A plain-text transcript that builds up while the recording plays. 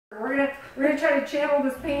going to try to channel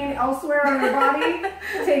this pain elsewhere on her body,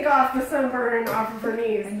 take off the sunburn off of her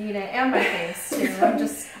knees. I need it, and my face too.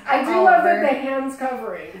 I do love that the hands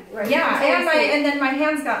covering, right? Yeah, and then my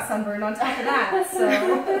hands got sunburned on top of that,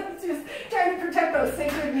 so. Just trying to protect those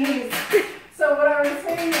sacred knees. So what I was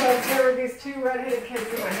saying was there were these two redheaded kids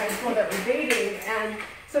in my high school that were dating, and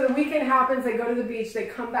so the weekend happens, they go to the beach, they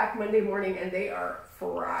come back Monday morning, and they are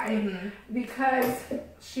fried because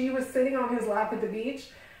she was sitting on his lap at the beach,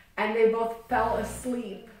 and they both fell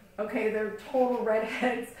asleep. Okay, they're total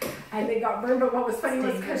redheads, and they got burned. But what was funny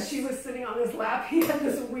was because she was sitting on his lap, he had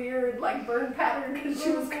this weird like burn pattern because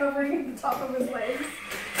she was covering the top of his legs.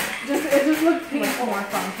 It just looked painful. More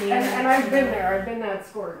funky. And I've been there. I've been that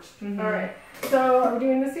scorched. All right. So are we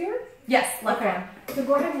doing this here? Yes. Left one. So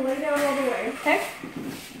go ahead and lay down all the way. Okay.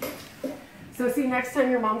 So see, next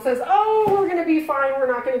time your mom says, "Oh, we're gonna be fine. We're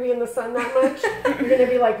not gonna be in the sun that much," you're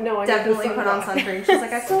gonna be like, "No, I definitely put on sunscreen." She's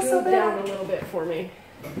like, "I feel so bad." Down a little bit for me.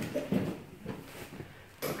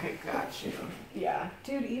 Okay, got you. Yeah,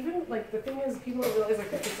 dude. Even like the thing is, people don't realize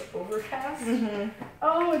like if it's overcast.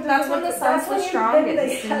 Oh, it that's when the sun's the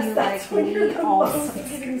strongest. Yes, that's when you're the most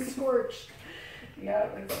getting scorched. Yeah,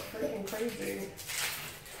 it's freaking crazy.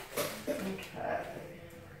 Okay.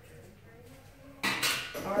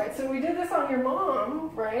 All right, so we did this on your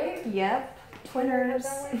mom, right? Yep. Twinners.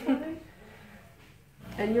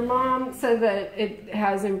 And your mom said that it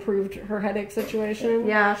has improved her headache situation?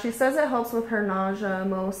 Yeah, she says it helps with her nausea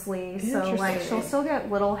mostly. So like she'll still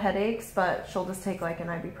get little headaches, but she'll just take like an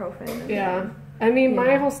ibuprofen. Yeah. I mean,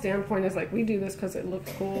 my whole standpoint is like we do this because it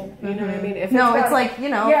looks cool. You know what I mean? If it's like, you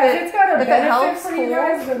know, yeah, if it's got a benefit for you cool.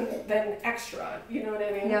 guys, then extra. You know what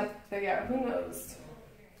I mean? Yep. So yeah, who knows?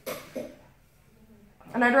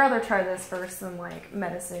 And I'd rather try this first than like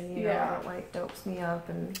medicine, you know, that like dopes me up.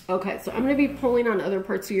 And okay, so I'm gonna be pulling on other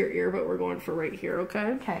parts of your ear, but we're going for right here, okay?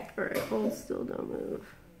 Okay. All right, hold still, don't move.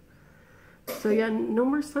 So yeah, no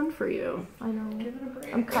more sun for you. I know. Give it a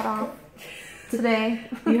break. I'm cut off today.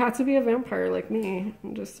 You have to be a vampire like me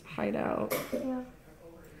and just hide out. Yeah.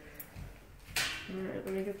 All right,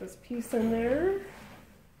 let me get this piece in there.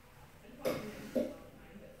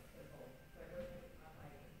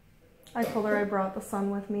 I told her I brought the sun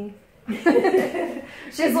with me.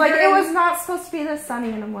 She's like, it was not supposed to be this sunny,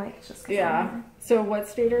 and I'm like, it's just So what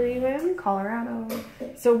state are you in? Colorado.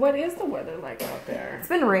 So what is the weather like out there? It's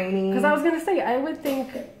been rainy. Because I was gonna say, I would think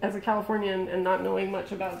as a Californian and not knowing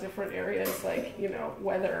much about different areas, like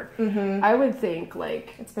weather, I would think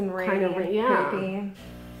like it's been rainy, kind of creepy.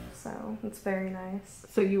 So it's very nice.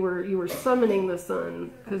 So you were summoning the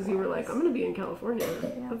sun because you were like, I'm gonna be in California.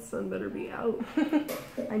 Yeah. That sun better be out.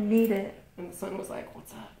 I need it. And the sun was like,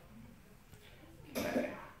 what's up?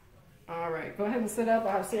 Okay. All right, go ahead and sit up.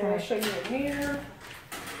 I'll have Sarah show you a mirror.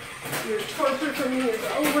 Your torture for me is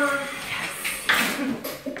over. Yes.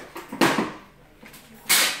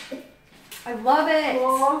 I love it.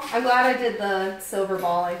 Cool. I'm glad I did the silver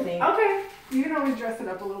ball, I think. Okay. You can always dress it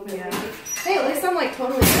up a little bit. Yeah. Hey, at least I'm like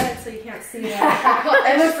totally red, so you can't see it.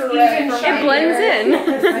 It looks red. It blends in.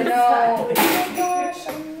 I know. Oh my gosh, I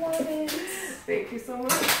love it. Thank you so much.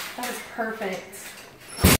 That is perfect.